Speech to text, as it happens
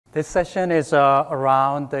This session is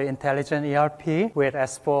around the intelligent ERP with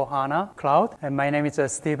S/4HANA Cloud. And my name is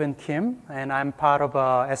Stephen Kim, and I'm part of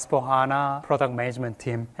S/4HANA product management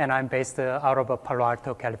team. And I'm based out of Palo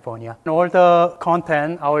Alto, California. And all the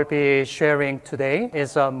content I will be sharing today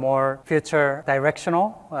is more future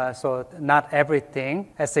directional. So not everything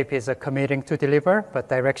SAP is committing to deliver, but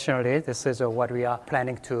directionally, this is what we are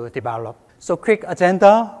planning to develop. So quick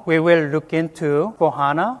agenda, we will look into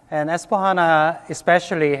S/4HANA, and S/4HANA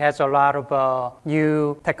especially has a lot of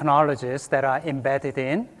new technologies that are embedded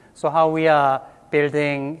in. So how we are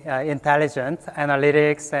building intelligent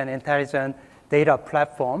analytics and intelligent data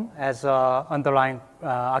platform as underlying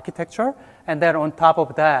architecture. And then on top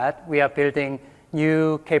of that, we are building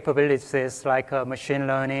new capabilities like machine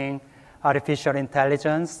learning, artificial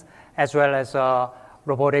intelligence, as well as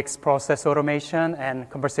robotics, process automation, and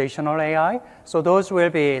conversational AI. So those will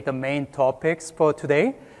be the main topics for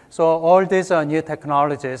today. So all these new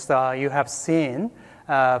technologies you have seen,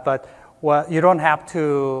 but you don't have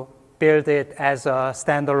to build it as a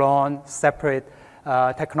standalone, separate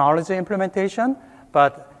technology implementation,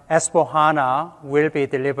 but S/4HANA will be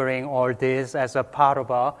delivering all this as a part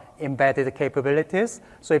of embedded capabilities.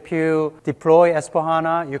 So if you deploy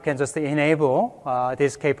S/4HANA, you can just enable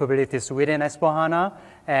these capabilities within S/4HANA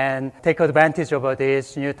and take advantage of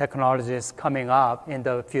these new technologies coming up in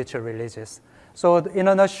the future releases. So in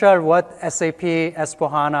a nutshell, what SAP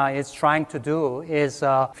S/4HANA is trying to do is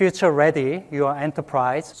future-ready your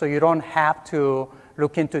enterprise, so you don't have to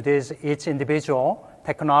look into each individual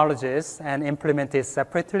technologies and implement it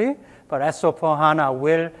separately, but S/4HANA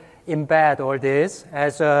will embed all this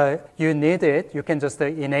as you need it. You can just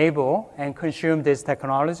enable and consume these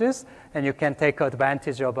technologies, and you can take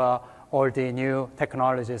advantage of all the new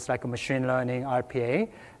technologies like machine learning, RPA,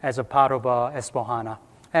 as a part of S/4HANA.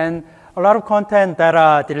 And a lot of content that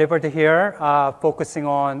are delivered here are focusing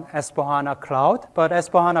on S/4HANA Cloud, but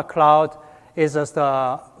S/4HANA Cloud is just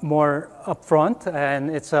more upfront,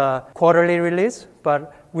 and it's a quarterly release,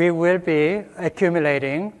 but we will be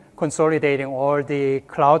accumulating, consolidating all the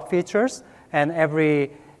cloud features, and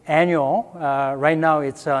every annual, right now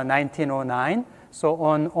it's 1909, so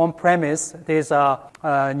on-premise, these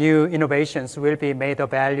new innovations will be made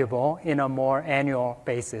available in a more annual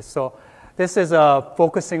basis. So this is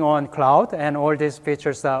focusing on cloud, and all these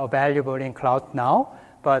features are available in cloud now,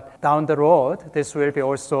 but down the road, this will be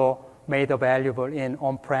also made available in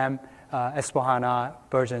on-prem S/4HANA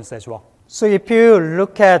versions as well. So if you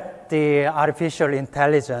look at the artificial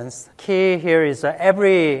intelligence, key here is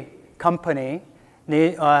every company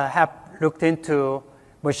have looked into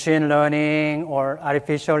machine learning or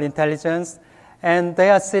artificial intelligence, and they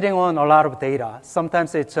are sitting on a lot of data.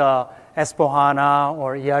 Sometimes it's S/4HANA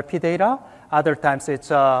or ERP data. Other times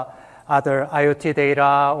it's other IoT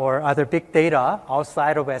data or other big data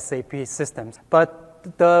outside of SAP systems. But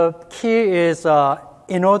the key is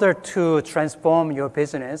in order to transform your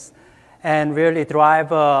business and really drive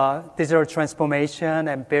digital transformation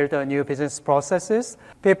and build new business processes,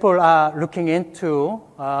 people are looking into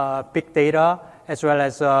big data as well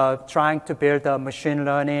as trying to build machine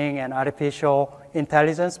learning and artificial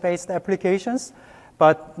intelligence-based applications.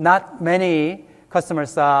 But not many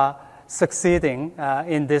customers are succeeding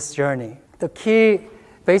in this journey. The key,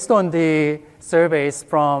 based on the surveys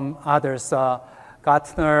from others,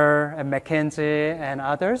 Gartner and McKinsey and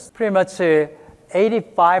others, pretty much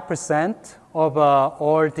 85% of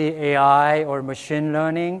all the AI or machine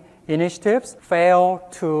learning initiatives fail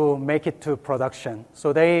to make it to production.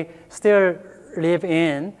 So they still live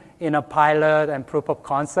in a pilot and proof of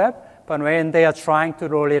concept, but when they are trying to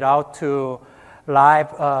roll it out to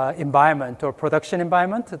live environment or production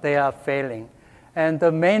environment, they are failing. And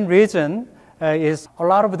the main reason is a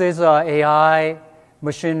lot of these AI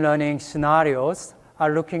machine learning scenarios are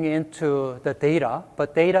looking into the data,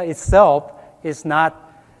 but data itself is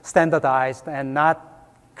not standardized and not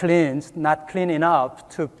clean enough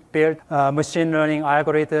to build machine learning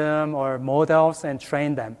algorithm or models and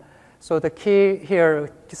train them. So the key here,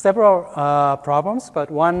 several problems, but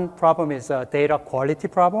one problem is a data quality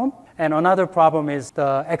problem, and another problem is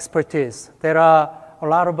the expertise. There are a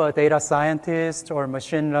lot of data scientists or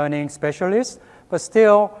machine learning specialists, but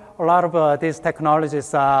still a lot of these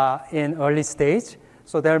technologies are in early stage.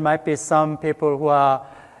 So there might be some people who are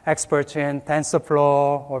experts in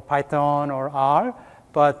TensorFlow or Python or R,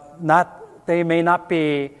 but they may not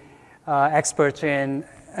be experts in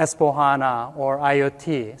S/4HANA or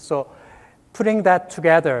IoT. So putting that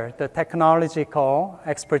together, the technological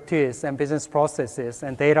expertise and business processes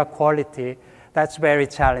and data quality, that's very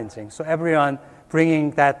challenging. So everyone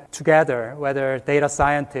bringing that together, whether data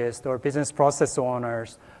scientists or business process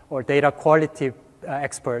owners or data quality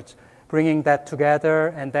experts, bringing that together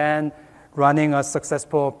and then running a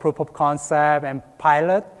successful proof of concept and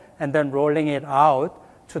pilot, and then rolling it out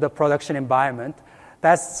to the production environment.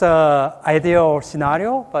 That's an ideal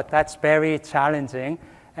scenario, but that's very challenging,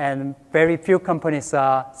 and very few companies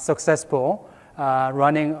are successful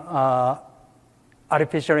running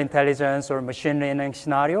artificial intelligence or machine learning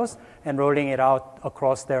scenarios and rolling it out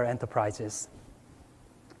across their enterprises.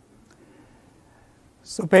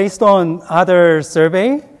 So based on other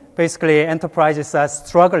survey, basically enterprises are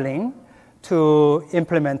struggling to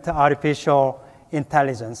implement artificial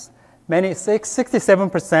intelligence.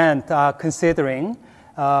 67% are considering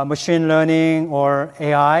machine learning or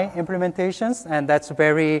AI implementations, and that's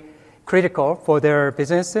very critical for their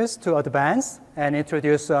businesses to advance and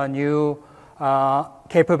introduce new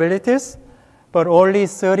capabilities. But only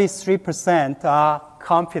 33% are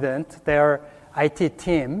confident their IT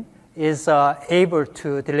team is able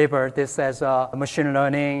to deliver this as a machine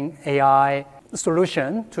learning AI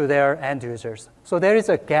solution to their end users. So there is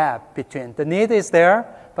a gap between the need is there,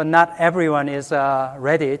 but not everyone is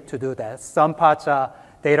ready to do that. Some parts are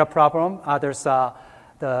data problem, others are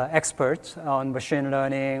the experts on machine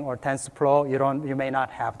learning or TensorFlow. You may not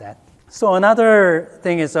have that. So another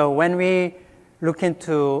thing is when we look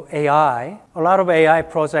into AI, a lot of AI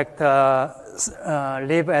projects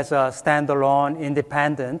live as a standalone,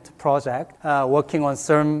 independent project, working on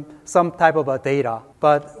some type of data.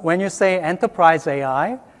 But when you say enterprise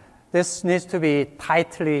AI, this needs to be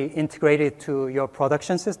tightly integrated to your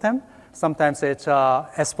production system. Sometimes it's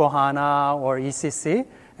S4HANA or ECC,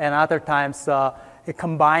 and other times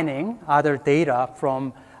combining other data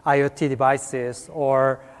from IoT devices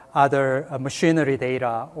or other machinery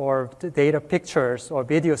data or data pictures or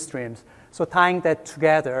video streams. So tying that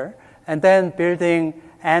together and then building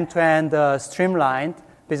end-to-end streamlined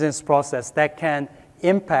business process that can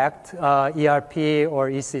impact ERP or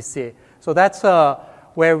ECC. So that's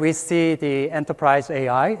where we see the enterprise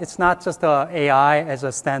AI. It's not just AI as a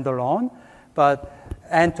standalone, but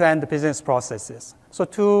end-to-end business processes. So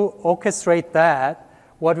to orchestrate that,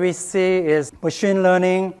 what we see is machine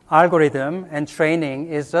learning algorithm and training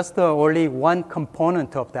is just only one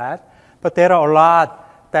component of that, but there are a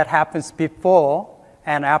lot that happens before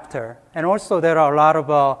and after. And also there are a lot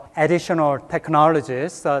of additional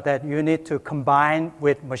technologies that you need to combine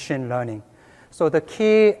with machine learning. So the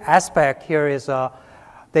key aspect here is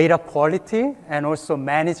data quality and also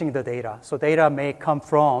managing the data. So data may come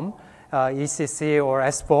from ECC or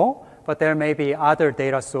S4, but there may be other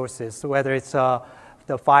data sources, whether it's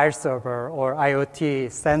the file server or IoT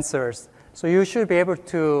sensors. So you should be able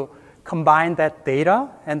to combine that data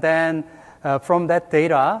and then from that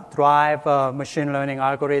data drive a machine learning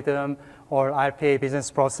algorithm or RPA business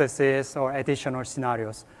processes or additional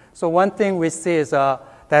scenarios. So one thing we see is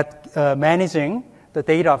that managing the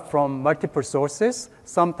data from multiple sources,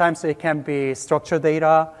 sometimes it can be structured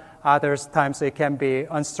data, other times it can be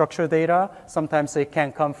unstructured data, sometimes it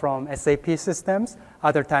can come from SAP systems,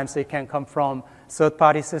 other times it can come from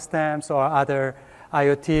third-party systems or other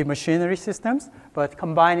IoT machinery systems, but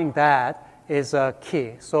combining that is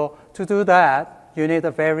key. So to do that, you need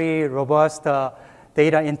a very robust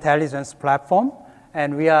data intelligence platform,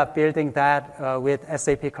 and we are building that with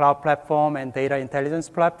SAP Cloud Platform and Data Intelligence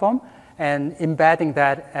Platform, and embedding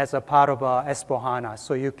that as a part of S4HANA.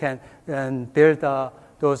 So you can build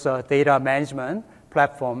those data management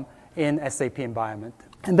platform in SAP environment.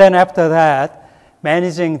 And then after that,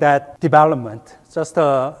 managing that development. Just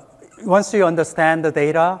once you understand the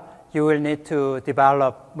data, you will need to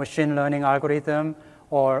develop machine learning algorithm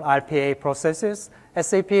or RPA processes.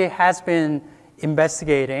 SAP has been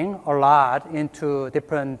investigating a lot into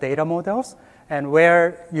different data models and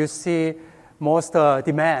where you see most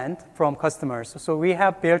demand from customers. So we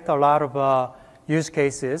have built a lot of use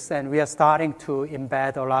cases, and we are starting to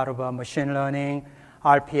embed a lot of machine learning,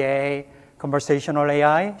 RPA, conversational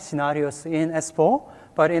AI scenarios in S4.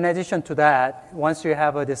 But in addition to that, once you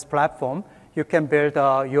have this platform, you can build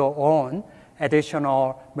your own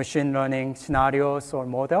additional machine learning scenarios or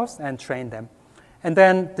models and train them. And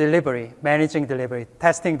then delivery, managing delivery,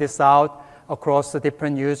 testing this out across the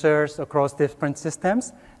different users, across different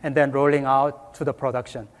systems, and then rolling out to the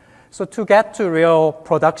production. So to get to real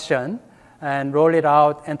production and roll it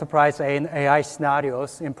out enterprise AI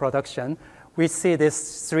scenarios in production, we see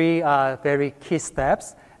these three very key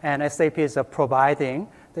steps, and SAP is providing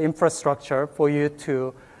the infrastructure for you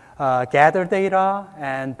to gather data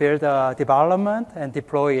and build development and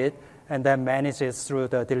deploy it, and then manage it through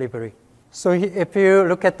the delivery. So if you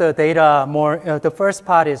look at the data more, the first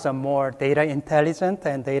part is more data intelligent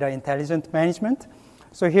and data intelligent management.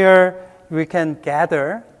 So here we can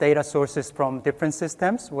gather data sources from different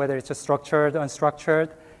systems, whether it's structured, unstructured,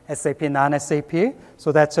 SAP, non-SAP.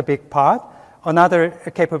 So that's a big part. Another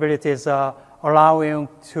capability is allowing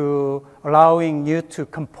you to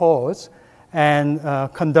compose and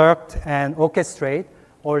conduct and orchestrate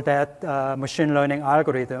all that machine learning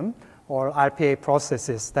algorithm or RPA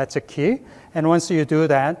processes. That's a key. And once you do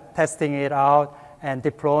that, testing it out and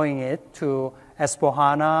deploying it to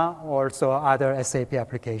S/4HANA or also other SAP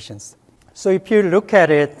applications. So if you look at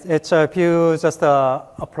it, it's if you just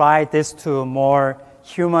apply this to more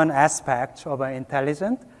human aspect of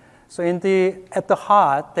intelligence. So at the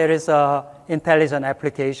heart, there is intelligent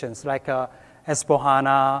applications like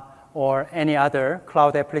S/4HANA or any other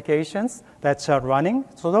cloud applications that's running.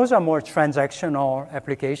 So those are more transactional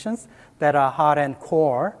applications that are heart and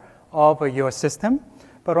core of your system.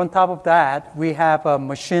 But on top of that, we have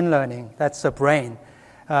machine learning. That's the brain,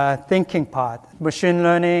 thinking part. Machine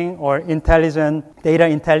learning or data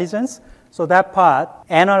intelligence. So that part,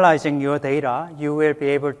 analyzing your data, you will be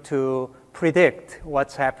able to predict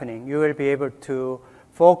what's happening. You will be able to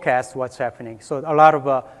forecast what's happening. So a lot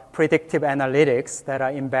of predictive analytics that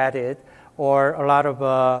are embedded, or a lot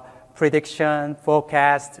of prediction,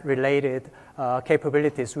 forecast-related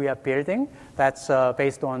capabilities we are building that's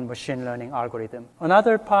based on machine learning algorithm.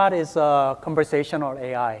 Another part is conversational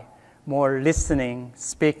AI, more listening,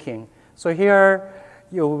 speaking. So here,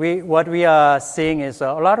 what we are seeing is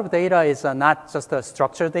a lot of data is not just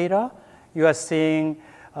structured data. You are seeing,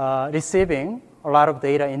 receiving a lot of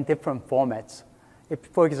data in different formats.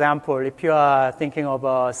 For example, if you are thinking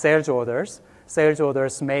of sales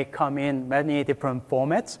orders may come in many different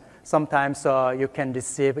formats. Sometimes you can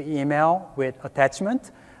receive email with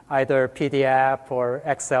attachment, either PDF or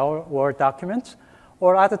Excel, Word documents,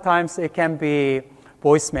 or other times it can be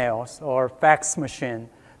voicemails or fax machine.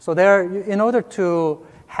 So in order to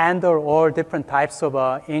handle all different types of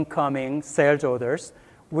incoming sales orders,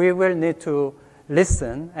 we will need to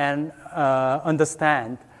listen and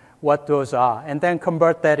understand what those are, and then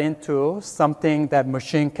convert that into something that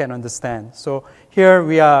machine can understand. So here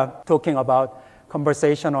we are talking about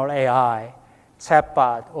conversational AI,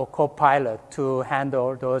 chatbot, or copilot to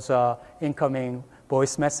handle those incoming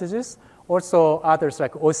voice messages. Also others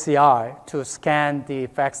like OCR to scan the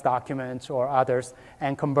fax documents or others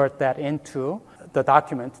and convert that into the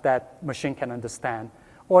document that machine can understand.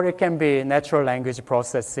 Or it can be natural language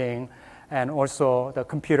processing and also the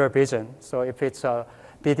computer vision. So if it's a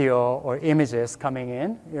video or images coming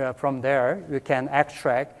in, from there you can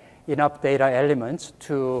extract enough data elements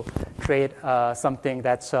to create something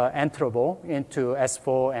that's enterable into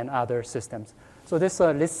S4 and other systems. So this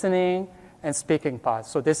is listening and speaking part.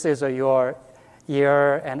 So this is your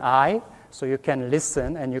ear and eye. So you can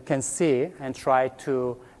listen and you can see and try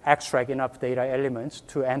to extract enough data elements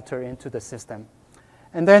to enter into the system.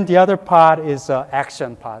 And then the other part is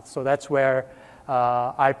action part. So that's where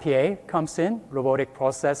RPA comes in, robotic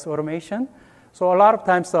process automation. So a lot of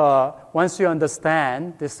times, once you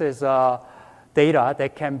understand this is data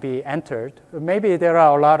that can be entered, maybe there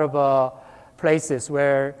are a lot of places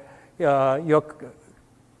where your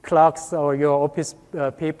clerks or your office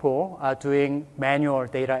people are doing manual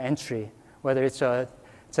data entry, whether it's a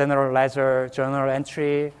general ledger journal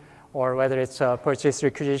entry, or whether it's a purchase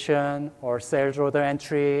requisition, or sales order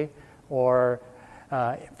entry, or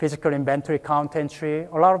physical inventory count entry.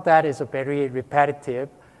 A lot of that is a very repetitive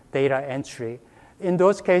data entry. In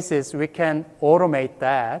those cases, we can automate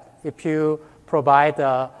that. If you provide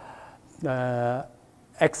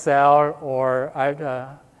Excel or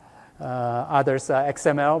others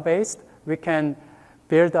XML-based, we can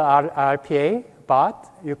build an RPA bot.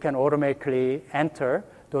 You can automatically enter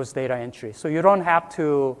those data entries. So you don't have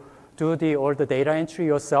to do all the data entry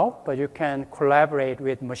yourself, but you can collaborate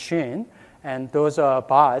with machine, and those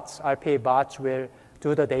bots, RPA bots, will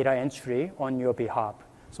do the data entry on your behalf.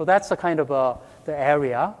 So that's the kind of the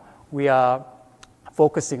area we are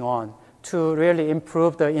focusing on to really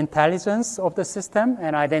improve the intelligence of the system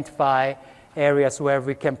and identify areas where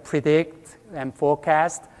we can predict and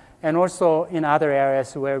forecast, and also in other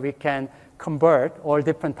areas where we can convert all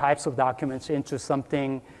different types of documents into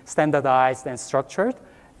something standardized and structured.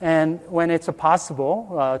 And when it's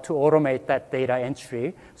possible to automate that data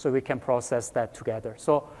entry so we can process that together.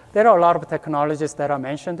 So there are a lot of technologies that are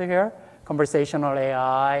mentioned here: conversational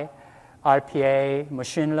AI, RPA,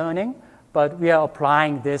 machine learning, but we are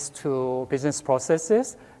applying this to business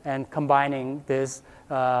processes and combining this.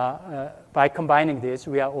 By combining this,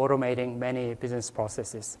 we are automating many business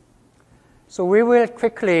processes. So we will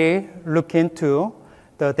quickly look into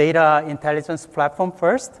the data intelligence platform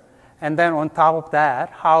first, and then on top of that,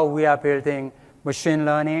 how we are building machine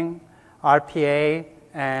learning, RPA,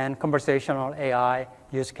 and conversational AI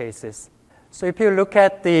use cases. So if you look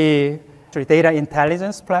at the data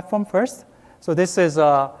intelligence platform first, so this is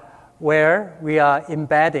where we are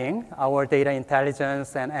embedding our data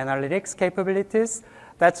intelligence and analytics capabilities.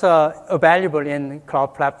 That's available in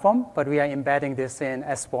cloud platform, but we are embedding this in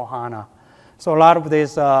S/4HANA. So a lot of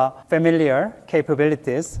these familiar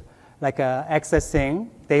capabilities, like accessing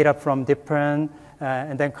data from different,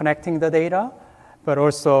 and then connecting the data, but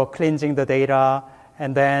also cleansing the data,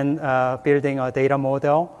 and then building a data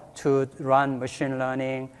model to run machine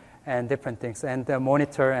learning and different things, and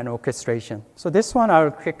monitor and orchestration. So this one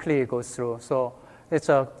I'll quickly go through. So it's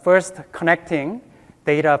first connecting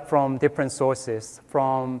data from different sources,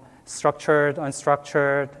 from structured,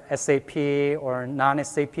 unstructured, SAP or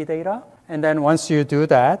non-SAP data. And then once you do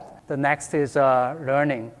that, the next is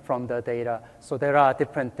learning from the data. So there are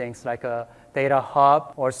different things like a data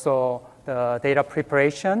hub, also the data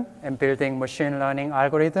preparation and building machine learning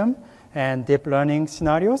algorithm and deep learning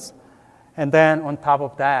scenarios. And then on top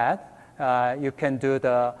of that, you can do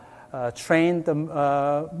the train the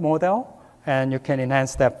model, and you can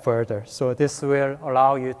enhance that further. So this will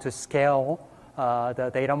allow you to scale the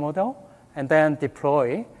data model and then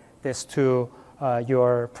deploy this to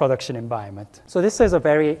your production environment. So this is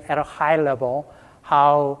at a high level,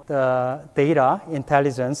 how the data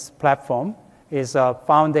intelligence platform is a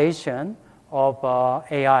foundation of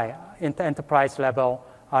AI, enterprise level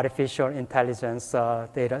artificial intelligence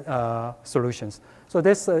data solutions. So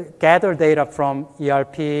this gather data from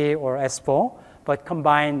ERP or S4, but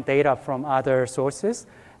combine data from other sources,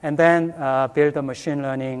 and then build a machine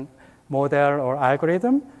learning model or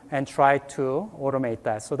algorithm and try to automate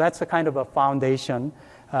that. So that's a kind of a foundation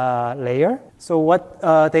layer. So what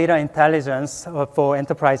data intelligence for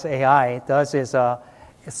enterprise AI does is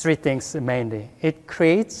three things mainly. It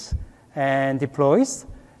creates and deploys,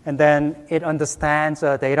 and then it understands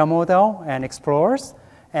a data model and explores,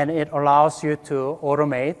 and it allows you to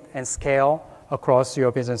automate and scale across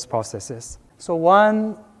your business processes. So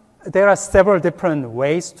there are several different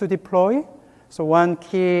ways to deploy. So one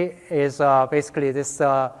key is basically this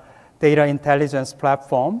data intelligence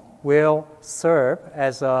platform will serve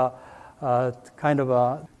as a kind of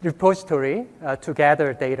a repository to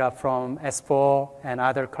gather data from S4 and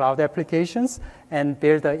other cloud applications and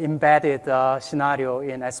build an embedded scenario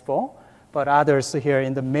in S4. But others here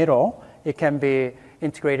in the middle, it can be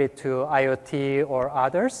integrated to IoT or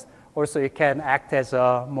others. Also, it can act as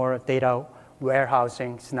a more data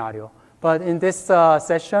warehousing scenario. But in this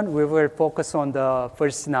session, we will focus on the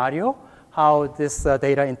first scenario, how this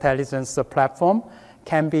data intelligence platform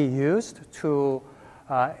can be used to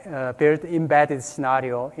build embedded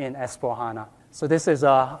scenario in S/4HANA. So this is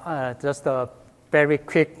just a very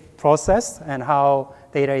quick process and how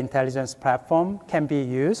data intelligence platform can be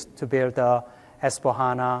used to build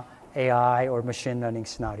S/4HANA AI or machine learning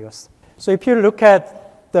scenarios. So if you look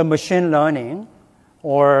at the machine learning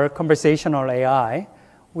or conversational AI,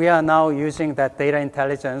 we are now using that data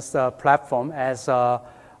intelligence platform as an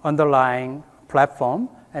underlying platform,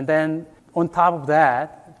 and then on top of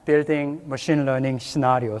that, building machine learning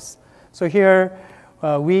scenarios. So here,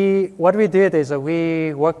 what we did is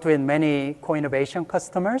we worked with many co-innovation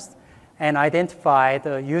customers and identified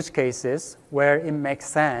use cases where it makes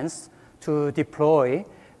sense to deploy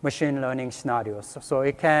machine learning scenarios. So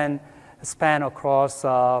it can span across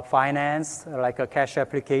finance, like a cash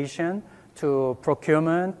application, to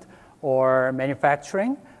procurement or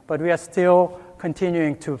manufacturing, but we are still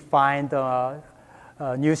continuing to find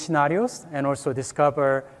new scenarios and also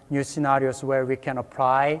discover new scenarios where we can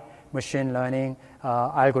apply machine learning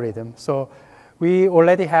algorithm. So we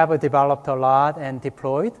already have developed a lot and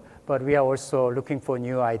deployed, but we are also looking for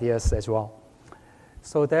new ideas as well.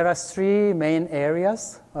 So there are three main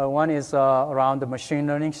areas. One is around the machine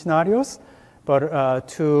learning scenarios, but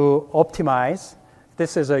to optimize,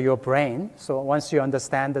 this is your brain. So once you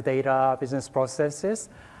understand the data, business processes,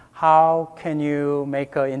 how can you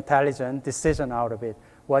make an intelligent decision out of it?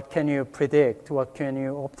 What can you predict? What can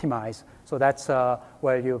you optimize? So that's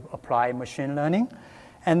where you apply machine learning.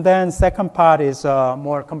 And then second part is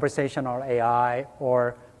more conversational AI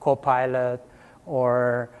or Copilot,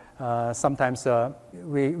 or sometimes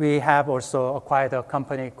we have also acquired a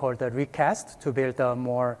company called Recast to build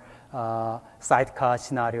more sidecar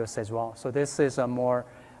scenarios as well. So this is more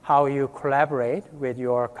how you collaborate with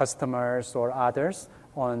your customers or others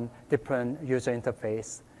on different user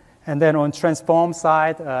interface. And then on transform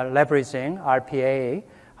side, leveraging RPA,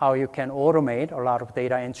 how you can automate a lot of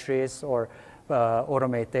data entries or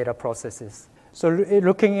automate data processes. So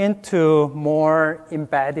looking into more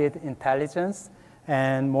embedded intelligence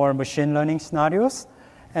and more machine learning scenarios.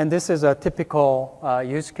 And this is a typical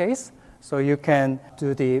use case. So you can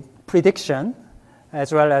do the prediction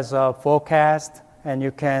as well as a forecast, and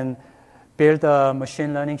you can build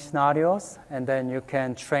machine learning scenarios, and then you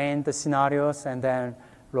can train the scenarios and then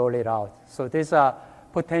roll it out. So these are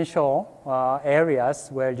potential areas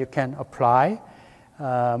where you can apply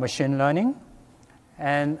machine learning.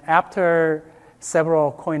 And after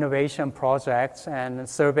several co-innovation projects and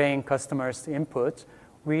surveying customers' input,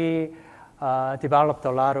 we developed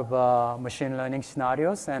a lot of machine learning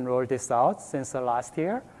scenarios and rolled this out since the last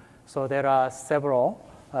year. So there are several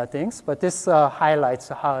things, but this highlights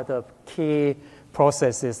how the key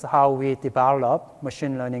process is how we develop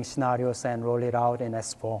machine learning scenarios and roll it out in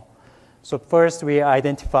S4. So first we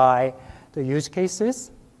identify the use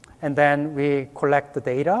cases, and then we collect the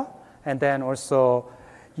data, and then also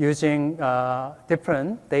using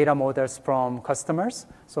different data models from customers.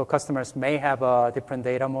 So customers may have a different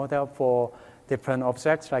data model for different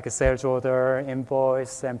objects like a sales order,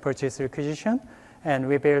 invoice, and purchase requisition. And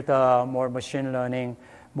we build a more machine learning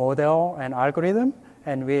model and algorithm,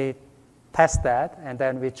 and we test that, and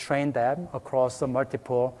then we train them across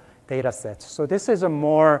multiple data sets. So this is a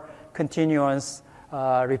more continuous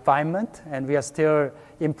refinement, and we are still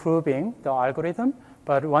improving the algorithm.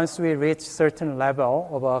 But once we reach certain level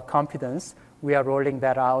of confidence, we are rolling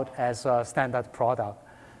that out as a standard product.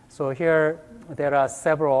 So here there are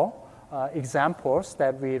several examples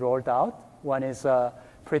that we rolled out. One is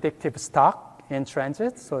predictive stock in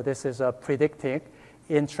transit. So this is a predicting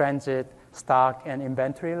in transit stock and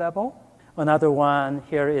inventory level. Another one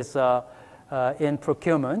here is in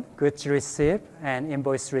procurement, goods received and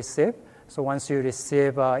invoice received. So once you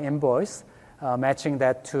receive invoice, matching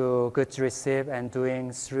that to goods received and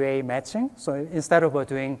doing 3A matching. So instead of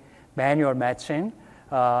doing manual matching,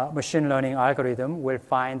 machine learning algorithm will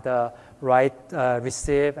find the right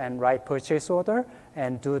receive and right purchase order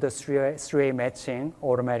and do the 3A matching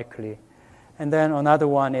automatically. And then another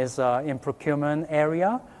one is in procurement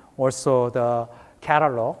area, also the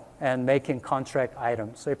catalog and making contract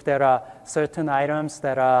items. So if there are certain items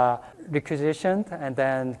that are requisitioned and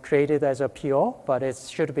then created as a PO, but it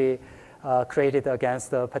should be created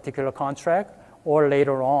against a particular contract, or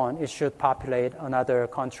later on it should populate another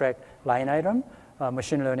contract line item.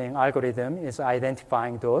 Machine learning algorithm is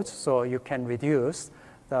identifying those, so you can reduce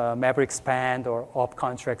the Maverick spend or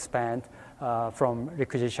off-contract spend from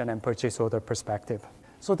requisition and purchase order perspective.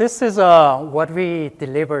 So this is what we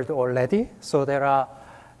delivered already. So there are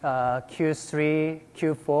Q3,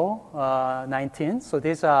 Q4, 19. So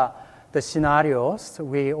these are the scenarios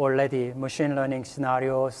machine learning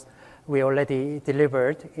scenarios we already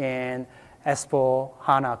delivered in S4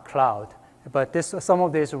 HANA Cloud. But some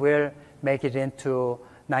of these will make it into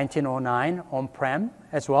 1909 on-prem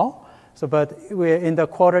as well. So, but we're in the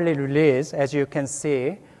quarterly release, as you can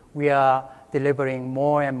see, we are delivering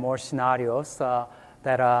more and more scenarios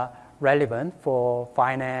that are relevant for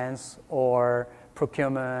finance or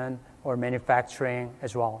procurement or manufacturing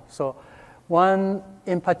as well. So one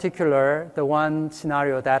in particular, the one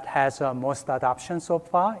scenario that has most adoption so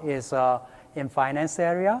far is in finance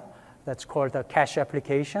area. That's called the cash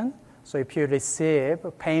application. So if you receive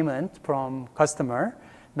payment from customer,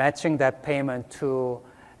 matching that payment to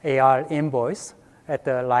AR invoice at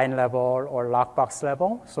the line level or lockbox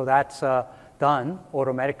level. So that's done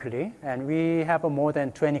automatically. And we have more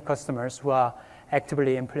than 20 customers who are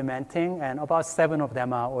actively implementing, and about 7 of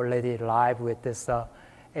them are already live with this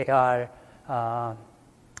AR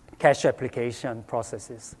cash application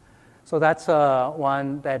processes. So that's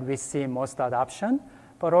one that we see most adoption.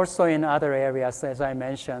 But also in other areas, as I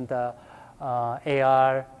mentioned,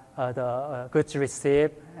 AR, the goods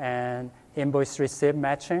received and invoice received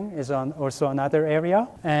matching is also another area.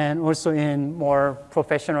 And also in more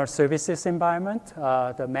professional services environment,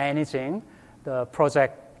 the managing the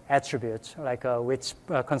project attributes, like which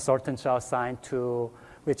consultants are assigned to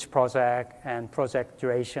which project and project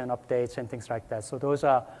duration updates and things like that. So those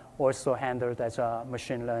are also handled as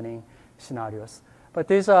machine learning scenarios. But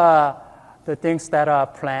these are the things that are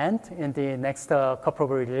planned in the next couple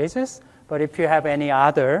of releases. But if you have any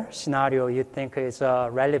other scenario you think is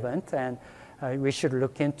relevant and we should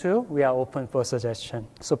look into, we are open for suggestion.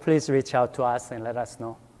 So please reach out to us and let us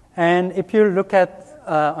know. And if you look at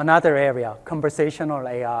another area, conversational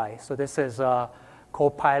AI. So this is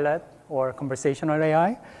Copilot or conversational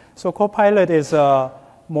AI. So Copilot is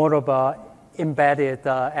more of an embedded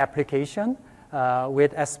application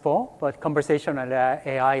with S4, but conversational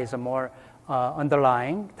AI is a more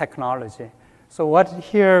underlying technology. So what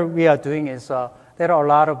here we are doing is there are a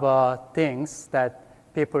lot of things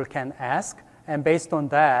that people can ask, and based on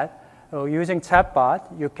that, using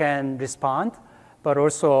chatbot, you can respond but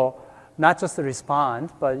also not just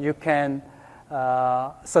respond, but you can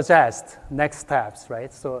suggest next steps,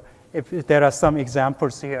 right? So if there are some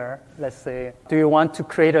examples here, let's say, do you want to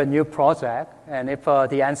create a new project? And if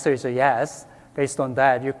the answer is a yes, based on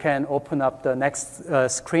that, you can open up the next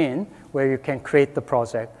screen where you can create the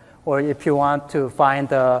project. Or if you want to find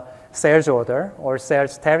the sales order or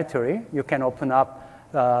sales territory, you can open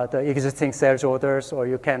up the existing sales orders, or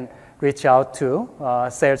you can reach out to a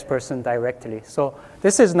salesperson directly. So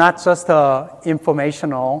this is not just an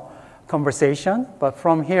informational conversation, but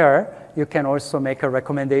from here, you can also make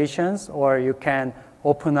recommendations, or you can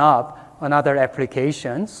open up another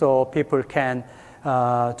application so people can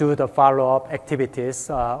do the follow-up activities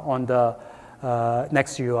on the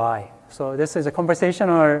next UI. So this is a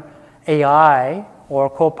conversational AI or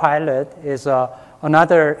Copilot is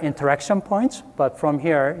another interaction point, but from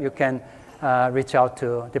here you can reach out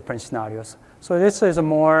to different scenarios. So this is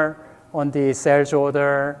more on the sales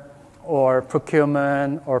order or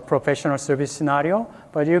procurement or professional service scenario,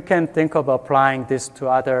 but you can think of applying this to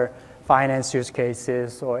other finance use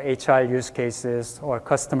cases or HR use cases or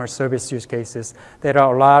customer service use cases. There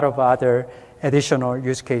are a lot of other additional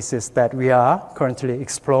use cases that we are currently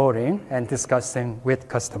exploring and discussing with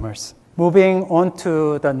customers. Moving on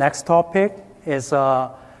to the next topic is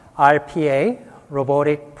RPA,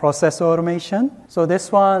 Robotic Process Automation. So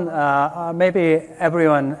this one, maybe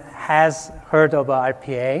everyone has heard of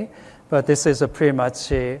RPA, but this is pretty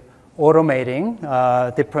much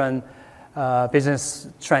automating different business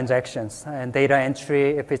transactions and data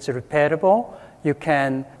entry. If it's repeatable, you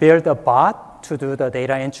can build a bot to do the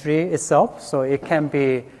data entry itself. So it can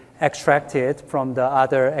be extracted from the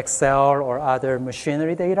other Excel or other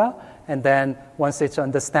machinery data. And then once it's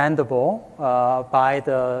understandable by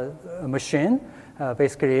the machine,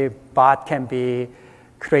 basically bot can be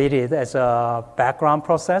created as a background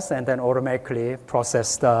process and then automatically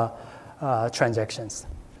process the transactions.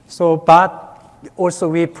 So bot, also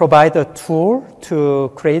we provide a tool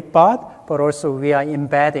to create bot, but also we are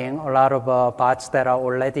embedding a lot of bots that are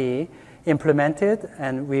already implemented.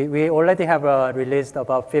 And we already have released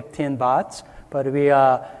about 15 bots, but we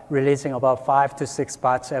are releasing about 5 to 6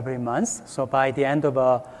 bots every month. So by the end of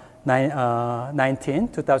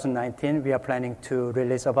 2019, we are planning to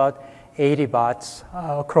release about 80 bots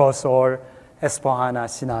across all S/4HANA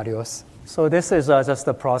scenarios. So this is just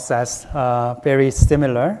the process, very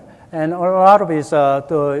similar. And a lot of these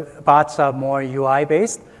the bots are more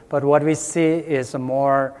UI-based, but what we see is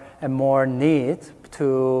more and more need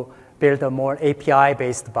to build a more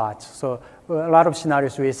API-based bots. So a lot of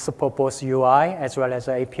scenarios we support both UI as well as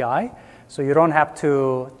API. So you don't have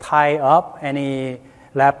to tie up any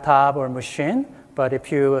laptop or machine, but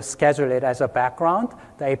if you schedule it as a background,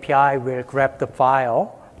 the API will grab the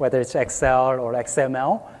file, whether it's Excel or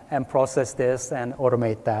XML, and process this and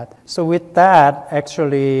automate that. So with that,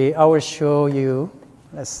 actually, I will show you,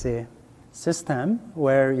 let's see, system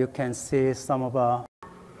where you can see some of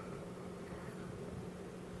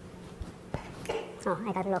Oh,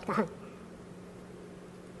 I got locked on.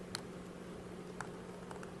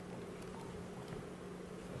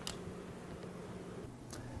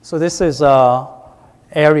 So this is an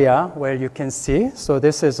area where you can see. So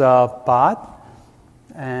this is a bot,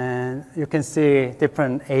 and you can see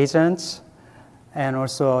different agents, and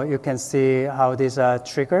also you can see how these are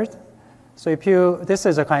triggered. So this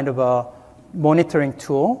is a kind of a monitoring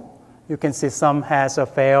tool. You can see some has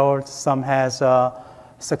failed, some has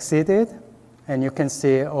succeeded, and you can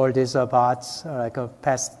see all these bots, like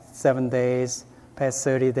past 7 days, past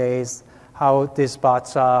 30 days, how these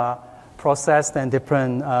bots are processed and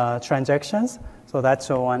different transactions. So that's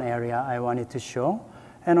one area I wanted to show.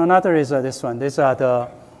 And another is this one. These are the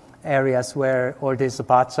areas where all these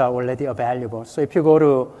bots are already available. So if you go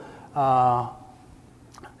to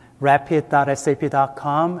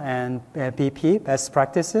rapid.sap.com and BP, best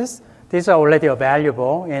practices, these are already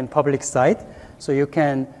available in public site. So you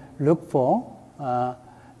can look for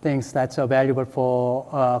things that's available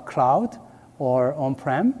for cloud or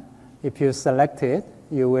on-prem. If you select it,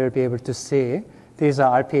 you will be able to see these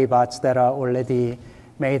are RPA bots that are already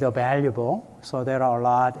made available. So there are a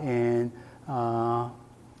lot in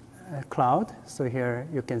cloud. So here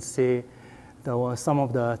you can see some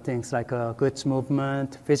of the things like goods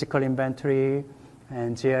movement, physical inventory,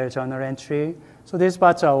 and GL journal entry. So these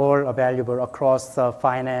bots are all available across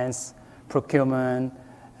finance, procurement,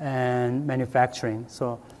 and manufacturing.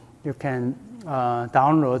 So you can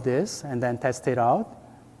download this and then test it out.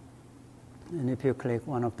 And if you click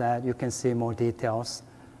one of that, you can see more details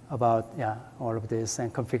about all of this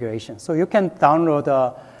and configuration. So you can download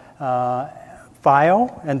a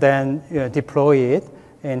file and then deploy it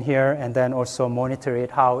in here, and then also monitor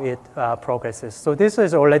it, how it progresses. So this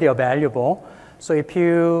is already available. So if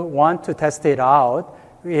you want to test it out,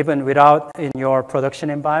 even without in your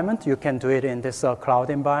production environment, you can do it in this cloud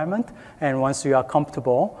environment. And once you are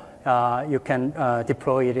comfortable, you can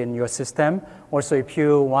deploy it in your system. Also, if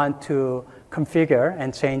you want to configure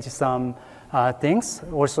and change some things,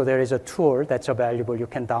 also there is a tool that's available. You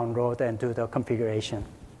can download and do the configuration.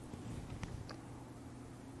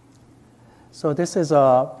 So this is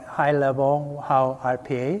a high level how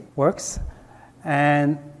RPA works.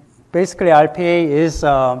 And basically RPA is,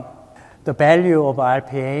 the value of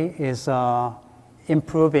RPA is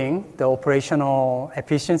improving the operational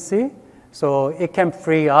efficiency. So it can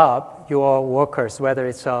free up your workers, whether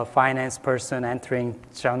it's a finance person entering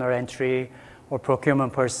journal entry, or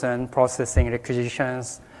procurement person processing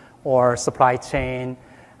requisitions, or supply chain,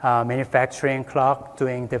 manufacturing clerk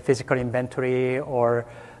doing the physical inventory, or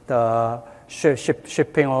the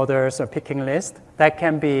shipping orders or picking list. That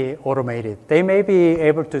can be automated. They may be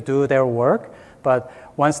able to do their work, but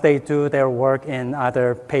once they do their work in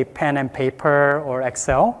either pen and paper or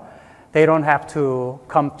Excel, they don't have to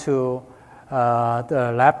come to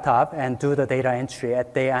the laptop and do the data entry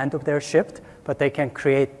at the end of their shift, but they can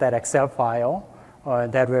create that Excel file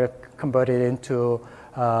that will convert it into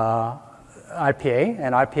RPA,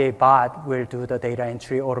 and RPA bot will do the data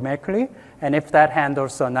entry automatically. And if that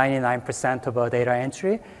handles 99% of data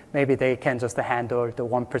entry, maybe they can just handle the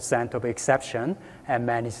 1% of exception and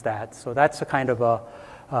manage that. So that's a kind of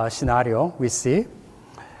a scenario we see.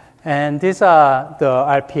 And these are the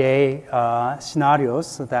RPA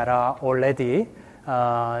scenarios that are already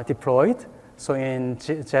deployed. So in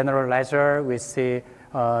general ledger, we see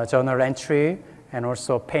journal entry and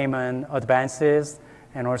also payment advances,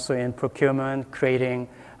 and also in procurement, creating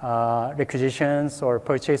requisitions or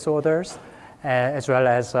purchase orders, as well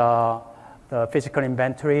as the physical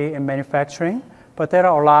inventory in manufacturing. But there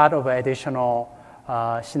are a lot of additional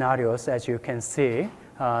scenarios, as you can see,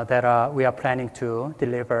 that we are planning to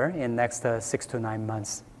deliver in next 6 to 9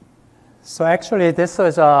 months. So actually, this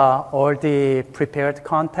is all the prepared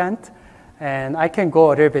content, and I can go a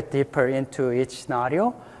little bit deeper into each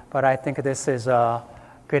scenario, but I think this is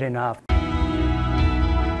good enough.